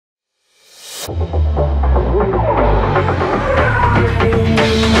Hello,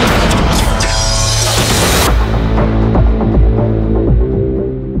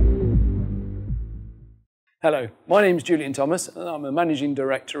 my name is Julian Thomas and I'm a Managing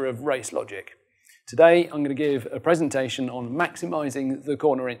Director of Race Logic. Today I'm going to give a presentation on maximising the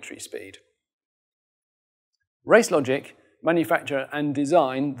corner entry speed. Race Logic manufacture and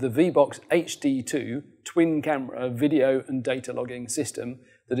design the VBox HD2 twin camera video and data logging system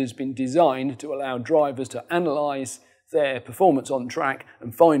that has been designed to allow drivers to analyse their performance on track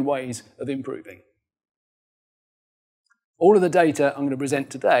and find ways of improving. All of the data I'm going to present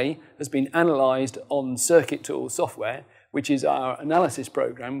today has been analysed on Circuit Tools software, which is our analysis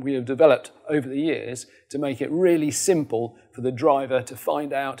program we have developed over the years to make it really simple for the driver to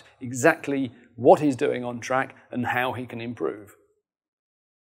find out exactly what he's doing on track and how he can improve.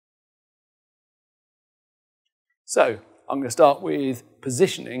 So, I'm going to start with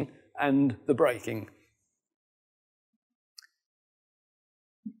positioning and the braking.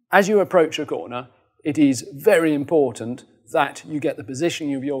 As you approach a corner, it is very important that you get the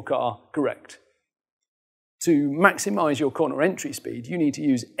positioning of your car correct. To maximise your corner entry speed, you need to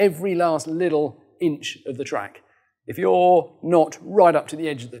use every last little inch of the track. If you're not right up to the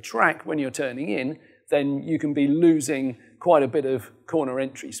edge of the track when you're turning in, then you can be losing quite a bit of corner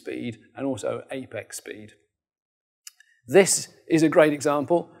entry speed and also apex speed. This is a great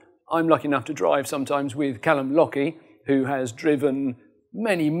example. I'm lucky enough to drive sometimes with Callum Lockie, who has driven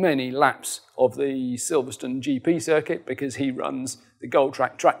many laps of the Silverstone GP circuit because he runs the Gold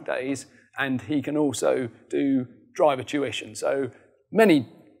Track days and he can also do driver tuition. So many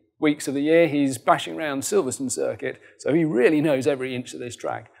weeks of the year he's bashing around Silverstone circuit, so he really knows every inch of this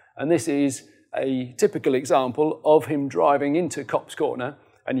track. And this is a typical example of him driving into Copse Corner,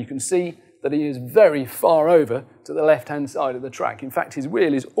 and you can see that he is very far over to the left-hand side of the track. In fact, his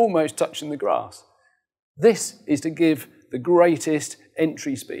wheel is almost touching the grass. This is to give the greatest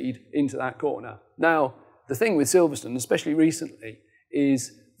entry speed into that corner. Now, the thing with Silverstone, especially recently,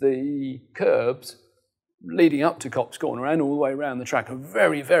 is the curbs leading up to Copse Corner and all the way around the track are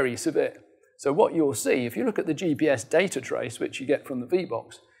very severe. So what you'll see, if you look at the GPS data trace, which you get from the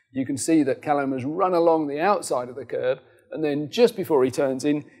VBox, you can see that Callum has run along the outside of the curb, and then just before he turns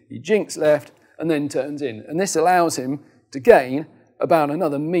in, he jinks left and then turns in. And this allows him to gain about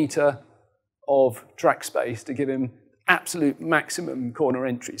another metre of track space to give him absolute maximum corner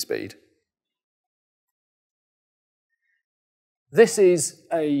entry speed. This is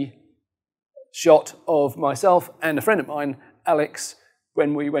a shot of myself and a friend of mine, Alex,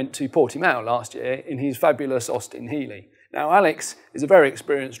 when we went to Portimao last year in his fabulous Austin Healey. Now, Alex is a very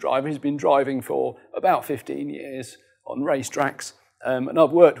experienced driver. He's been driving for about 15 years on racetracks, and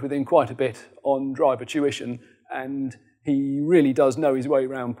I've worked with him quite a bit on driver tuition, and he really does know his way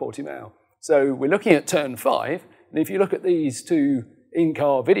around Portimao. So we're looking at turn 5, and if you look at these two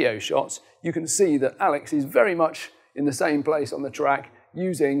in-car video shots, you can see that Alex is very much in the same place on the track,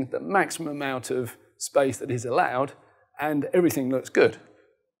 using the maximum amount of space that is allowed, and everything looks good.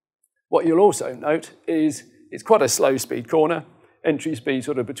 What you'll also note is it's quite a slow speed corner, entry speed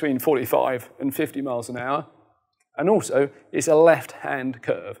sort of between 45 and 50 miles an hour, and also it's a left-hand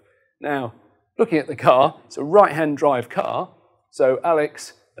curve. Now, looking at the car, it's a right-hand drive car, so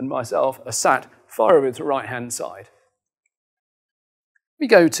Alex and myself are sat far over to the right-hand side. We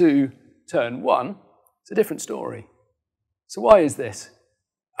go to turn 1, it's a different story. So why is this?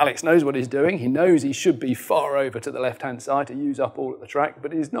 Alex knows what he's doing. He knows he should be far over to the left-hand side to use up all of the track,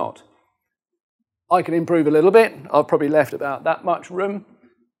 but he's not. I can improve a little bit. I've probably left about that much room,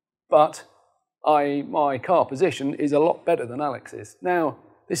 but my car position is a lot better than Alex's. Now,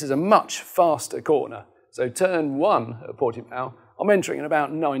 this is a much faster corner. So turn 1 at Portimao, I'm entering at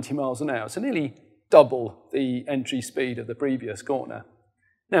about 90 miles an hour, so nearly double the entry speed of the previous corner.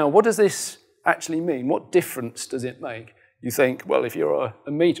 Now, what does this actually mean? What difference does it make? You think, well, if you're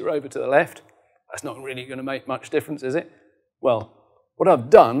a metre over to the left, that's not really going to make much difference, is it? Well, what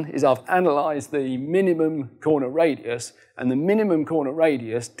I've done is I've analysed the minimum corner radius, and the minimum corner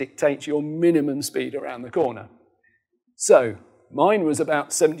radius dictates your minimum speed around the corner. So mine was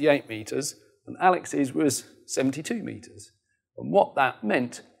about 78 metres, and Alex's was 72 metres. And what that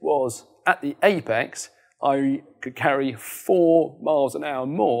meant was, at the apex, I could carry 4 miles an hour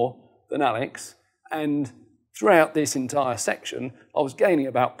more than Alex, and throughout this entire section, I was gaining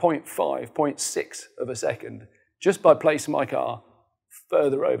about 0.5, 0.6 of a second just by placing my car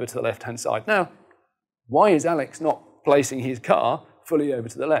further over to the left-hand side. Now, why is Alex not placing his car fully over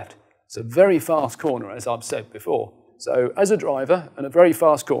to the left? It's a very fast corner, as I've said before. So as a driver and a very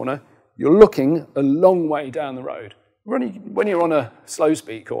fast corner, you're looking a long way down the road. When you're on a slow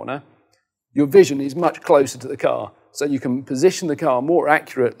speed corner, your vision is much closer to the car, so you can position the car more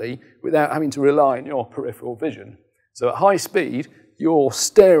accurately without having to rely on your peripheral vision. So at high speed, you're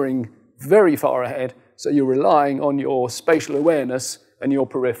staring very far ahead, so you're relying on your spatial awareness and your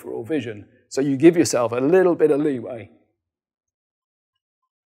peripheral vision. So you give yourself a little bit of leeway.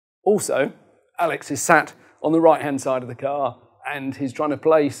 Also, Alex is sat on the right-hand side of the car, and he's trying to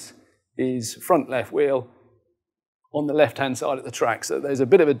place his front left wheel on the left-hand side of the track. So there's a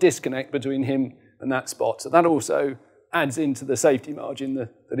bit of a disconnect between him and that spot. So that also adds into the safety margin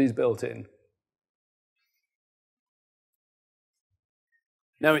that is built in.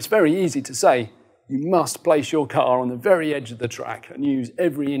 Now, it's very easy to say you must place your car on the very edge of the track and use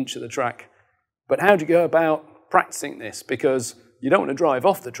every inch of the track. But how do you go about practicing this? Because you don't want to drive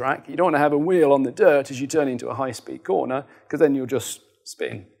off the track. You don't want to have a wheel on the dirt as you turn into a high-speed corner, because then you'll just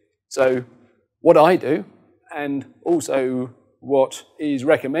spin. So what I do, and also what is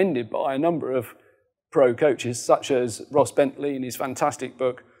recommended by a number of pro coaches, such as Ross Bentley in his fantastic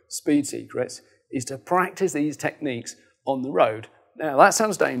book, Speed Secrets, is to practice these techniques on the road. Now, that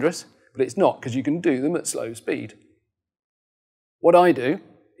sounds dangerous, but it's not, because you can do them at slow speed. What I do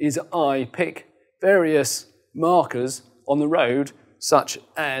is I pick various markers on the road, such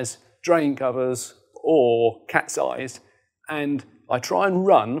as drain covers or cat's eyes, and I try and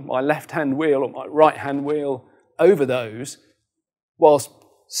run my left-hand wheel or my right-hand wheel over those whilst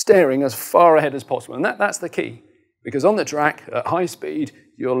staring as far ahead as possible. And that's the key, because on the track at high speed,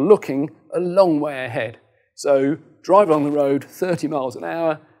 you're looking a long way ahead. So drive on the road 30 miles an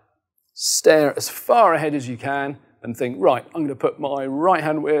hour, stare as far ahead as you can, and think, right, I'm going to put my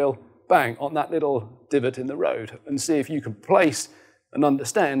right-hand wheel, bang, on that little divot in the road, and see if you can place and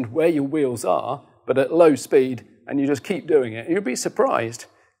understand where your wheels are, but at low speed, and you just keep doing it. You'll be surprised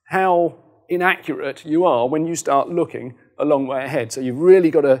how inaccurate you are when you start looking a long way ahead. So you've really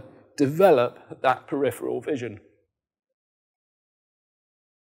got to develop that peripheral vision.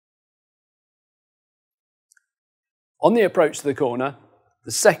 On the approach to the corner,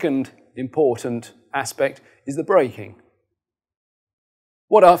 the second important aspect is the braking.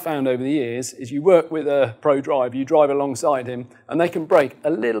 What I've found over the years is you work with a pro driver, you drive alongside him, and they can brake a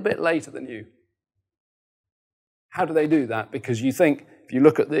little bit later than you. How do they do that? Because you think, if you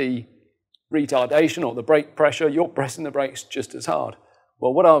look at the retardation or the brake pressure, you're pressing the brakes just as hard.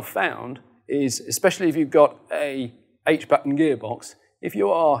 Well, what I've found is, especially if you've got a H-button gearbox, if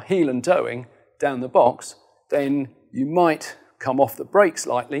you are heel and toeing down the box, then you might come off the brake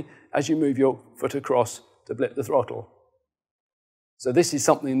slightly as you move your foot across to blip the throttle. So this is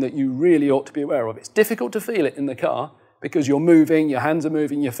something that you really ought to be aware of. It's difficult to feel it in the car because you're moving, your hands are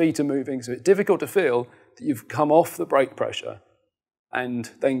moving, your feet are moving, so it's difficult to feel that you've come off the brake pressure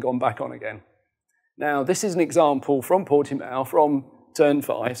and then gone back on again. Now, this is an example from Portimao, from turn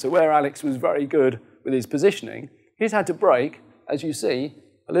 5, so where Alex was very good with his positioning, he's had to brake, as you see,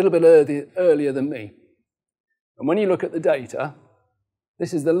 a little bit earlier than me. And when you look at the data,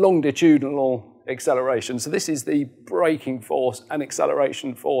 this is the longitudinal acceleration. So this is the braking force and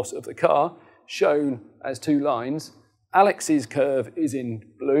acceleration force of the car, shown as two lines. Alex's curve is in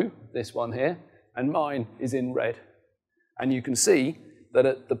blue, this one here, and mine is in red. And you can see that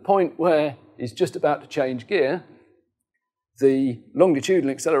at the point where he's just about to change gear, the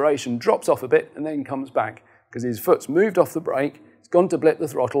longitudinal acceleration drops off a bit and then comes back, because his foot's moved off the brake, it's gone to blip the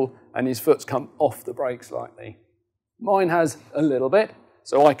throttle, and his foot's come off the brake slightly. Mine has a little bit,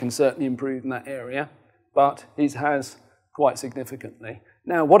 so I can certainly improve in that area, but his has quite significantly.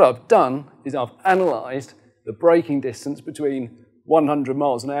 Now, what I've done is I've analysed the braking distance between 100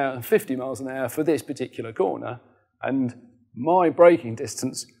 miles an hour and 50 miles an hour for this particular corner, and my braking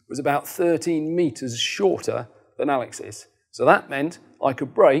distance was about 13 metres shorter than Alex's. So that meant I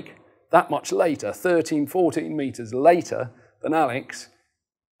could brake that much later, 13, 14 metres later than Alex,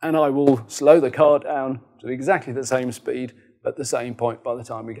 and I will slow the car down to exactly the same speed at the same point by the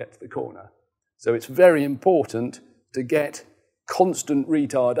time we get to the corner. So it's very important to get constant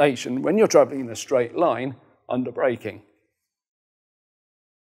retardation when you're travelling in a straight line under braking.